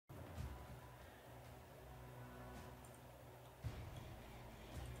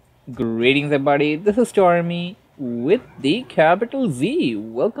Greetings everybody, this is Stormy with the capital Z.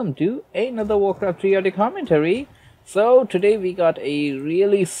 Welcome to another Warcraft 3 audio commentary. So today we got a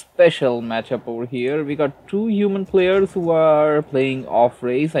really special matchup over here. We got two human players who are playing off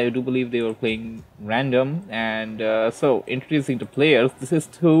race. I do believe they were playing random. And so introducing the players, this is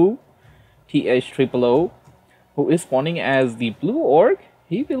Th000 who is spawning as the blue orc.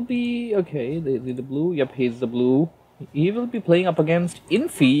 He will be, okay, the blue, yep, he's the blue. He will be playing up against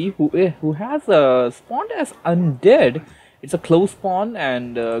Infi, who has spawned as undead. It's a close spawn,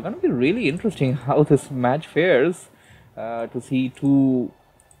 and gonna be really interesting how this match fares. To see two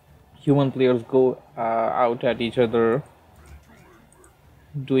human players go out at each other,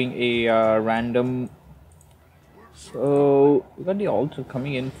 doing a random. So we got the altar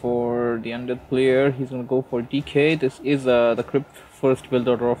coming in for the undead player. He's gonna go for DK. This is the crypt first build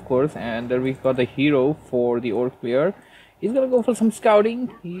order, of course, and then we got the hero for the orc player. He's gonna go for some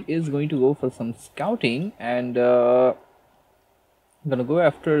scouting. He is going to go for some scouting, and gonna go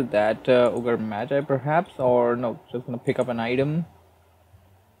after that ogre magi perhaps, or no, just gonna pick up an item.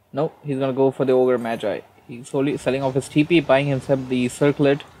 No, he's gonna go for the ogre magi. He's solely selling off his TP, buying himself the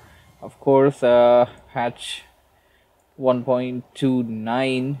circlet. Of course, patch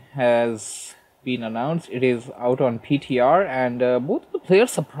 1.29 has been announced. It is out on PTR, and both of the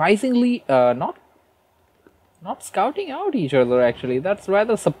players surprisingly not scouting out each other. Actually, that's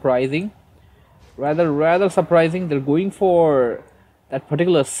rather surprising. Rather surprising. They're going for that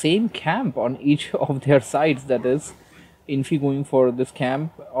particular same camp on each of their sides. That is, Infi going for this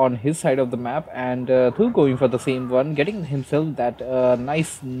camp on his side of the map, and Thu going for the same one, getting himself that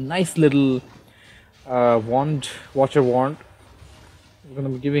nice little watcher wand. I'm gonna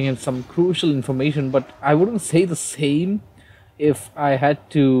be giving him some crucial information, but I wouldn't say the same if I had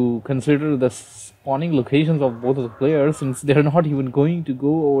to consider the spawning locations of both of the players, since they're not even going to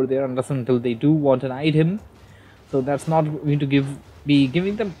go over there unless until they do want an item. So that's not going to be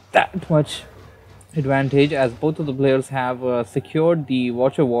giving them that much advantage, as both of the players have secured the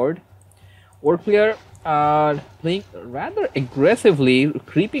watcher ward. Orc player playing rather aggressively,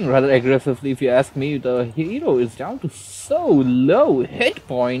 creeping rather aggressively if you ask me. The hero is down to so low hit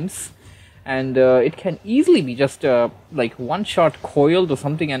points, and it can easily be just like one shot coiled or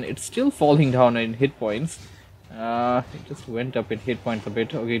something, and it's still falling down in hit points. It just went up in hit points a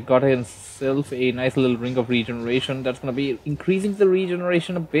bit. Okay, it got himself a nice little ring of regeneration. That's gonna be increasing the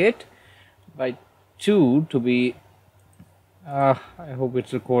regeneration a bit by 2 to be. I hope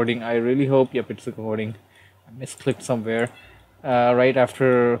it's recording. I really hope. Yep, it's recording. I misclicked somewhere. Right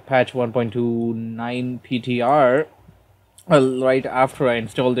after patch 1.29 PTR, well, right after I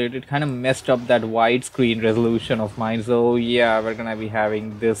installed it, it kind of messed up that widescreen resolution of mine. So yeah, we're gonna be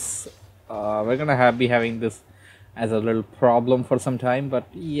having this. Be having this as a little problem for some time. But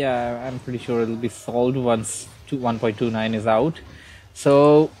yeah, I'm pretty sure it'll be solved once 1.29 is out.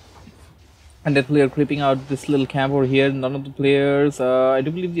 So. And that player creeping out this little camp over here. None of the players, I do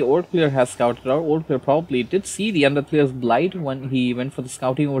believe the orc player has scouted out. Orc player probably did see the undead player's blight when he went for the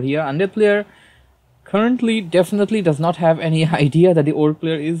scouting over here. Undead player currently definitely does not have any idea that the orc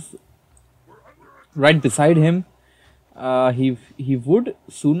player is right beside him. He would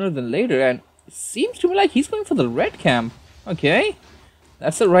sooner than later, and it seems to me like he's going for the red camp. Okay,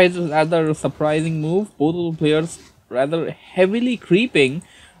 that's a rather surprising move. Both of the players rather heavily creeping,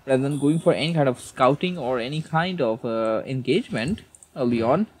 rather than going for any kind of scouting or any kind of engagement early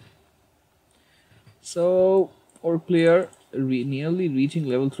on. So, orc player nearly reaching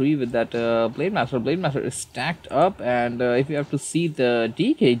level 3 with that Blade Master. Blade Master is stacked up, and if you have to see the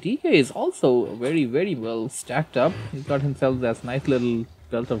DK is also very well stacked up. He's got himself this nice little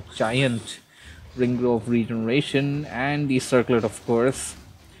belt of giant ring of regeneration, and the circlet, of course.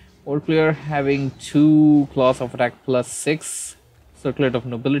 Orc player having 2 claws of attack plus 6. Circlet of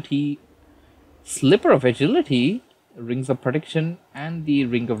Nobility, Slipper of Agility, Rings of Protection, and the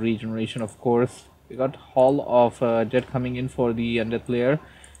Ring of Regeneration, of course. We got Hall of Jet coming in for the undead player.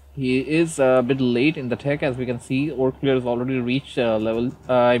 He is a bit late in the tech, as we can see. Orc player has already reached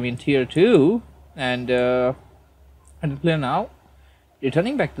tier 2, and undead player now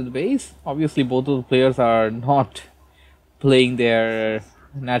returning back to the base. Obviously, both of the players are not playing their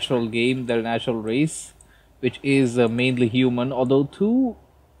natural game, their natural race, which is mainly human, although Thu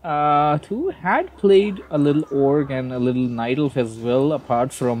had played a little orc and a little night elf as well.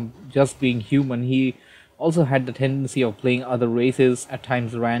 Apart from just being human, he also had the tendency of playing other races, at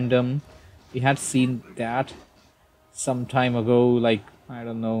times random. We had seen that some time ago, like, I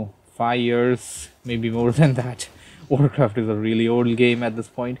don't know, 5 years, maybe more than that, Warcraft is a really old game at this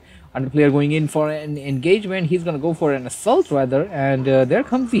point. Underplayer going in for an engagement. He's gonna go for an assault rather, and there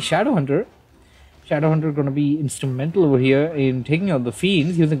comes the Shadowhunter. Shadowhunter gonna be instrumental over here in taking out the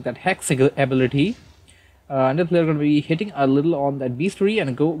fiends using that hex ability. Underplayer gonna be hitting a little on that beastery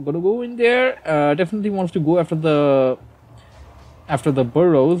and gonna go in there. Definitely wants to go after the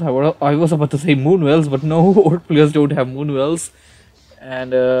burrows. I was about to say moonwells, but no, orc players don't have moonwells.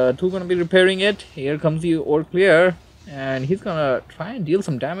 And two gonna be repairing it. Here comes the orc player, and he's gonna try and deal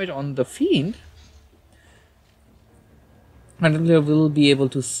some damage on the fiend. Underplayer will be able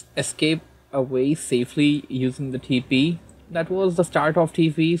to escape away safely using the TP. That was the start of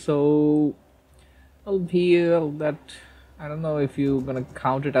TP, so I'll feel that, I don't know if you're gonna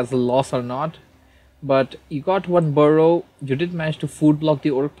count it as a loss or not. But you got one burrow, you did manage to food block the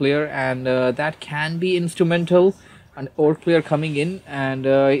orc player, and that can be instrumental. An orc player coming in, and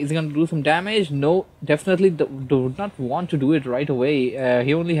is he going to do some damage? No, definitely do not want to do it right away.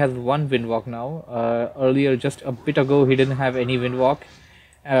 He only has one windwalk now. Earlier, just a bit ago, he didn't have any windwalk.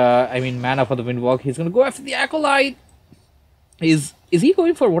 I mean mana for the windwalk. He's going to go after the acolyte. Is he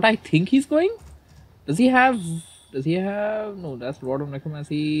going for what I think he's going? Does he have? No, that's Lord of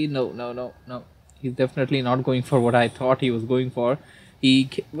Necromancy. No. He's definitely not going for what I thought he was going for. He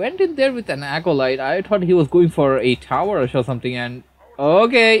went in there with an acolyte. I thought he was going for a tower rush or something, and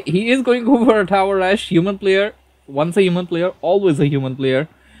okay, he is going for a tower rush. Human player, once a human player, always a human player.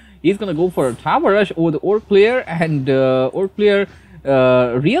 He's gonna go for a tower rush over the orc player, and orc player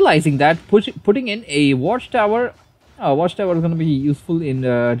realizing that, putting in a watchtower. Watchtower is gonna be useful in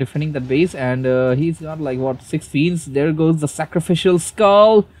defending that base, and he's got like what, 6 fiends. There goes the sacrificial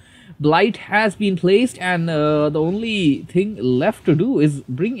skull. Blight has been placed, and the only thing left to do is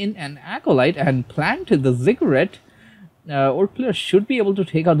bring in an acolyte and plant the ziggurat. Orc player should be able to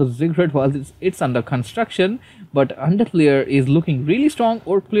take out the ziggurat while it's under construction, but underplayer is looking really strong.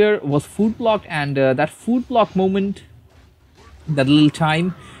 Orc player was food blocked, and that food block moment, that little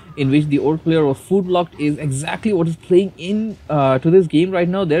time in which the orc player was food blocked, is exactly what is playing in to this game right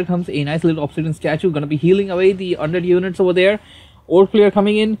now. There comes a nice little obsidian statue, gonna be healing away the undead units over there. Orc player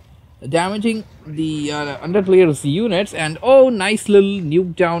coming in, damaging the underplayer's units, and oh, nice little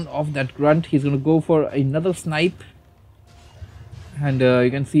nuke down of that grunt. He's gonna go for another snipe, and you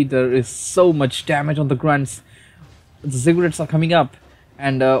can see there is so much damage on the grunts. The ziggurats are coming up,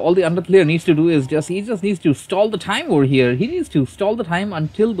 and all the underplayer needs to do is he just needs to stall the time over here. He needs to stall the time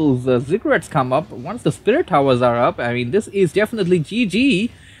until those ziggurats come up. Once the spirit towers are up, I mean, this is definitely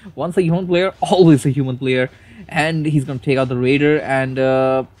GG. Once a human player, always a human player, and he's gonna take out the raider, and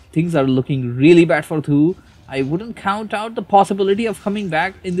things are looking really bad for Th000. I wouldn't count out the possibility of coming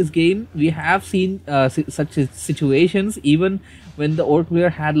back in this game. We have seen such situations even when the orc player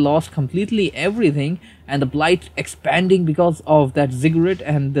had lost completely everything, and the blight expanding because of that ziggurat,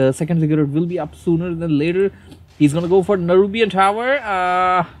 and the second ziggurat will be up sooner than later. He's gonna go for Nerubian Tower.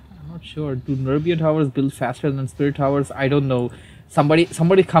 I'm not sure. Do Nerubian Towers build faster than Spirit Towers? I don't know. Somebody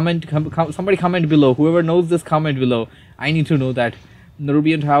comment below. Whoever knows this, comment below. I need to know that.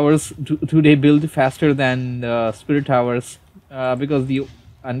 Nerubian Towers, do they build faster than Spirit Towers? Because the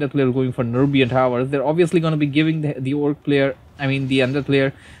underplayer going for Nerubian Towers, they're obviously going to be giving the orc player, I mean the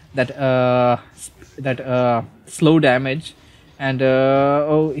underplayer, that slow damage. And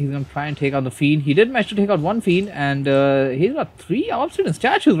oh, he's going to try and take out the fiend. He did manage to take out one fiend, and he's got 3 obsidian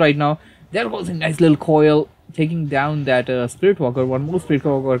statues right now. There goes a nice little coil, taking down that Spirit Walker. One more Spirit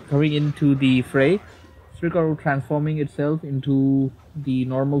Walker coming into the fray. Spirit Walker transforming itself into the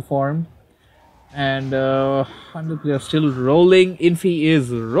normal form, and underplayer still rolling. Infi is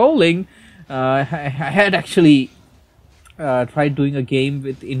rolling. I had actually tried doing a game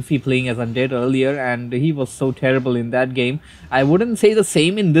with Infi playing as undead earlier, and he was so terrible in that game. I wouldn't say the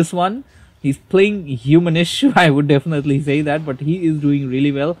same in this one. He's playing humanish, I would definitely say that, but he is doing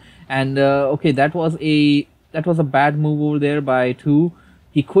really well. And okay, that was a bad move over there by Th000.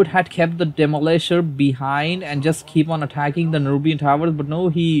 He could have kept the Demolisher behind and just keep on attacking the Nerubian Towers, but no,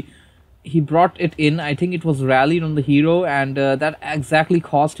 he brought it in. I think it was rallied on the hero, and that exactly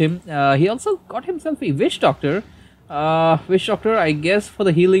cost him. He also got himself a Witch Doctor. Witch Doctor, I guess, for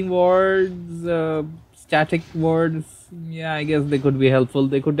the healing wards, static wards. Yeah, I guess they could be helpful.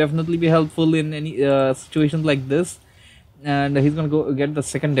 They could definitely be helpful in any situations like this. And he's gonna go get the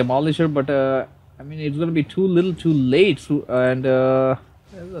second Demolisher, but I mean, it's gonna be too little, too late. So, and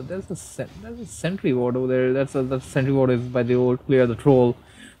there's a sentry ward over there. That sentry ward is by the old player, the troll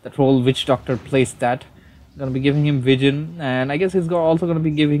Witch Doctor placed that. Gonna be giving him vision, and I guess he's also gonna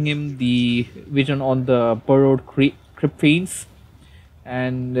be giving him the vision on the burrowed crypt fiends.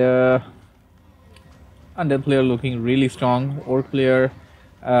 And Undead player looking really strong. Orc player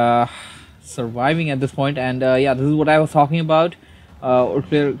uh, surviving at this point, and yeah, this is what I was talking about. Orc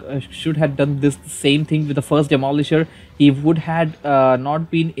player should have done this same thing with the first demolisher. He would had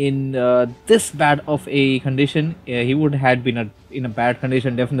not been in this bad of a condition. He would have been in a bad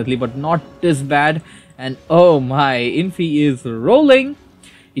condition definitely, but not this bad. And oh my, Infi is rolling.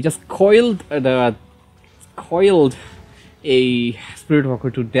 He just coiled a spirit walker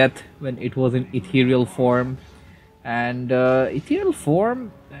to death when it was in ethereal form, and ethereal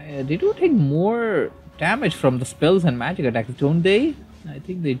form they do take more damage from the spells and magic attacks, don't they? I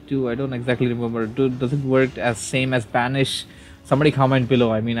think they do. I don't exactly remember. Does it work as same as banish? Somebody comment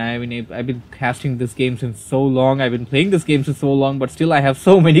below. I mean, I've been casting this game since so long. I've been playing this game since so long, but still I have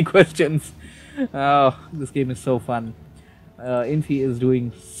so many questions. Oh, this game is so fun. Infi is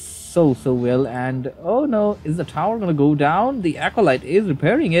doing so well, and oh no, is the tower gonna go down? The acolyte is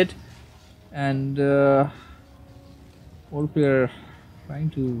repairing it, and Warcraft trying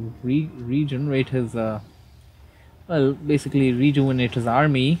to regenerate his well, basically rejuvenate his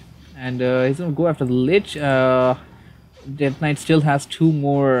army, and he's gonna go after the Lich. Death Knight still has two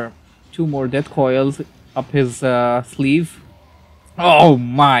more death coils up his sleeve. Oh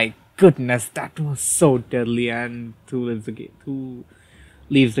my goodness, that was so deadly, and Th000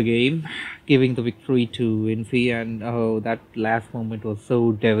 leaves the game, giving the victory to Infi. And oh, that last moment was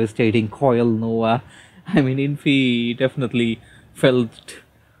so devastating. Coil Nova. I mean, Infi definitely felt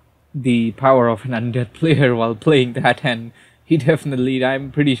the power of an undead player while playing that, and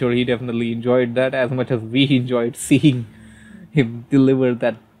I'm pretty sure he definitely enjoyed that as much as we enjoyed seeing him deliver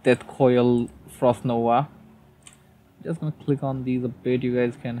that Death Coil Frost Nova. Just gonna click on these a bit, you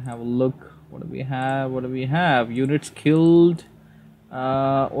guys can have a look. What do we have? Units killed.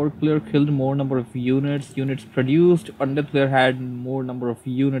 Orc player killed more number of units produced. Undead player had more number of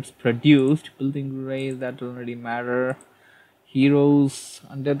units produced. Building raise, that doesn't really matter. Heroes,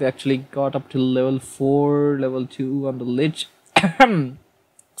 Undead actually got up to level 4, level 2 on the Lich.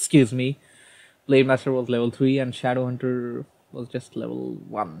 Excuse me. Blade Master was level 3 and Shadow Hunter was just level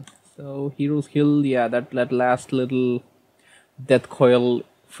 1. So heroes killed, yeah, that last little Death Coil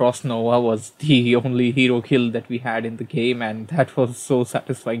Frost Nova was the only hero kill that we had in the game, and that was so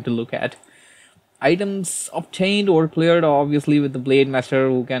satisfying to look at. Items obtained or cleared, obviously, with the Blade Master,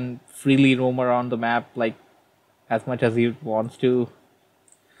 who can freely roam around the map like as much as he wants to.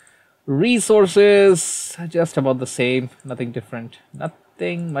 Resources, just about the same, nothing different.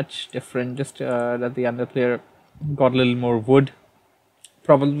 Nothing much different, just that the under player got a little more wood.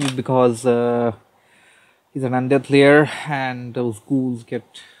 Probably because he's an undead player, and those ghouls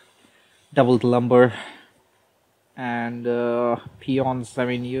get double the lumber. And peons, I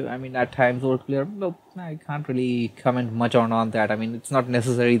mean at times orc player, well, I can't really comment much on that. I mean, it's not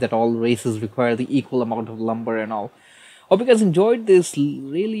necessary that all races require the equal amount of lumber and all. Hope you guys enjoyed this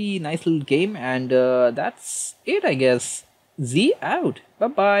really nice little game, and that's it, I guess. Z out. Bye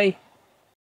bye.